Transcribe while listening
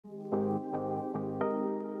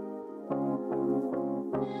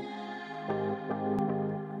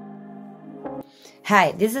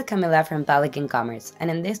Hi, this is Camila from Pelican Commerce, and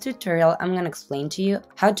in this tutorial I'm going to explain to you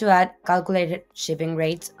how to add calculated shipping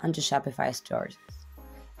rates onto Shopify stores.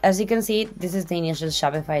 As you can see, this is the initial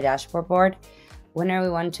Shopify dashboard board. Whenever we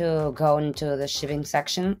want to go into the shipping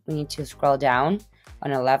section, we need to scroll down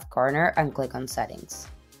on the left corner and click on Settings.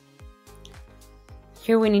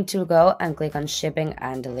 Here we need to go and click on Shipping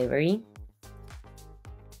and Delivery.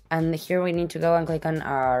 And here we need to go and click on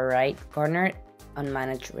our right corner on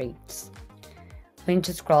Manage Rates. We need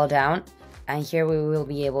to scroll down, and here we will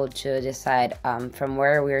be able to decide from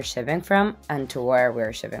where we're shipping from and to where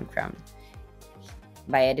we're shipping from.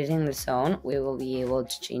 By editing the zone, we will be able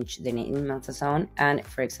to change the name of the zone, and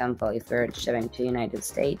for example, if we're shipping to the United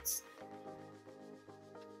States,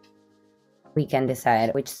 we can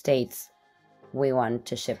decide which states we want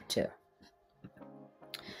to ship to.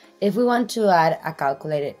 If we want to add a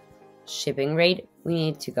calculated shipping rate, we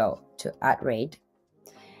need to go to Add Rate,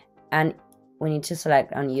 and we need to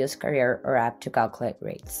select on Use Carrier or App to calculate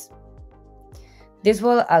rates. This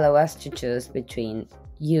will allow us to choose between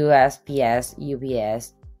USPS,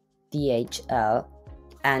 UPS, DHL,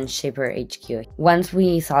 and Shipper HQ. Once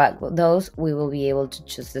we select those, we will be able to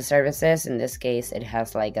choose the services. In this case, it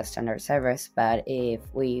has like a standard service, but if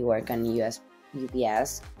we work on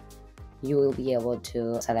UPS, you will be able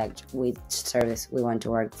to select which service we want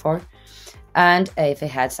to work for, and if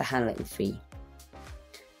it has a handling fee.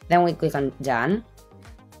 Then we click on Done,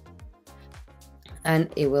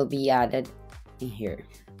 and it will be added in here.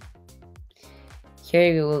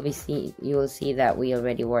 Here you will see that we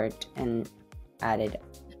already worked and added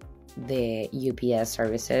the UPS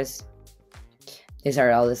services. These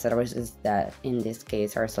are all the services that in this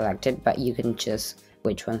case are selected, but you can choose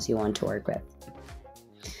which ones you want to work with.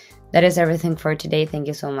 That is everything for today. Thank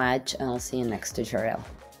you so much, and I'll see you next tutorial.